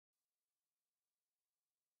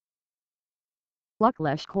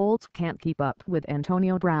Luckless Colts can't keep up with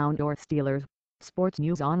Antonio Brown or Steelers. Sports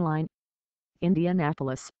News Online.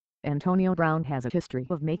 Indianapolis. Antonio Brown has a history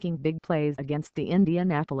of making big plays against the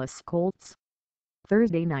Indianapolis Colts.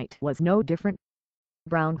 Thursday night was no different.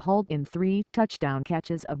 Brown hauled in 3 touchdown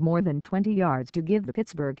catches of more than 20 yards to give the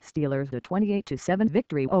Pittsburgh Steelers a 28-7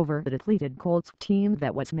 victory over the depleted Colts team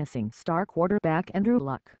that was missing star quarterback Andrew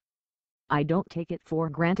Luck. "I don't take it for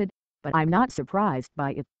granted, but I'm not surprised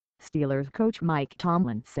by it," Steelers coach Mike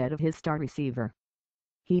Tomlin said of his star receiver.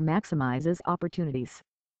 "He maximizes opportunities.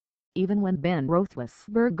 Even when Ben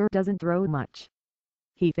Roethlisberger doesn't throw much."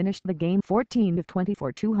 He finished the game 14 of 20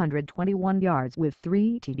 for 221 yards with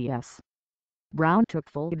 3 TDs. Brown took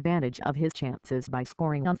full advantage of his chances by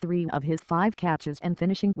scoring on 3 of his 5 catches and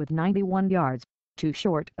finishing with 91 yards, 2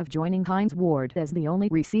 short of joining Hines Ward as the only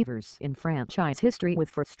receivers in franchise history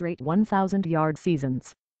with 4 straight 1,000-yard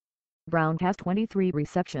seasons. Brown has 23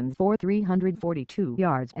 receptions for 342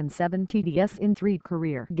 yards and 7 TDs in 3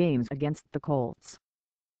 career games against the Colts.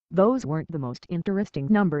 Those weren't the most interesting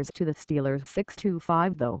numbers to the Steelers'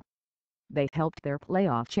 6-5 though. They helped their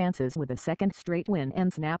playoff chances with a second straight win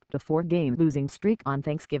and snapped a 4-game losing streak on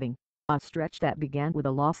Thanksgiving, a stretch that began with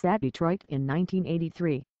a loss at Detroit in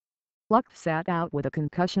 1983. Luck sat out with a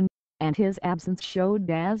concussion, and his absence showed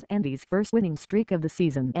as Andy's first winning streak of the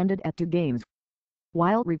season ended at 2 games.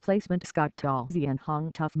 While replacement Scott Tolzien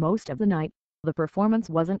hung tough most of the night, the performance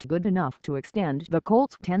wasn't good enough to extend the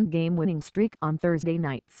Colts' 10-game winning streak on Thursday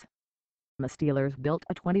nights. The Steelers built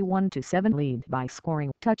a 21-7 lead by scoring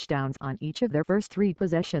touchdowns on each of their first 3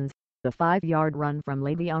 possessions, the 5-yard run from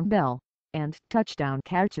Le'Veon Bell, and touchdown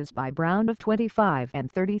catches by Brown of 25 and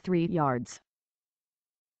 33 yards.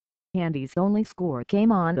 Andy's only score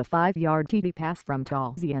came on the 5-yard TD pass from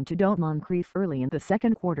Tolzien to Don Moncrief early in the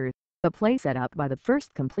second quarter, the play set up by the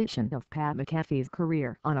first completion of Pat McAfee's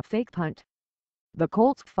career on a fake punt. The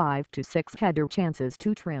Colts' 5-6 had their chances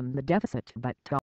to trim the deficit, but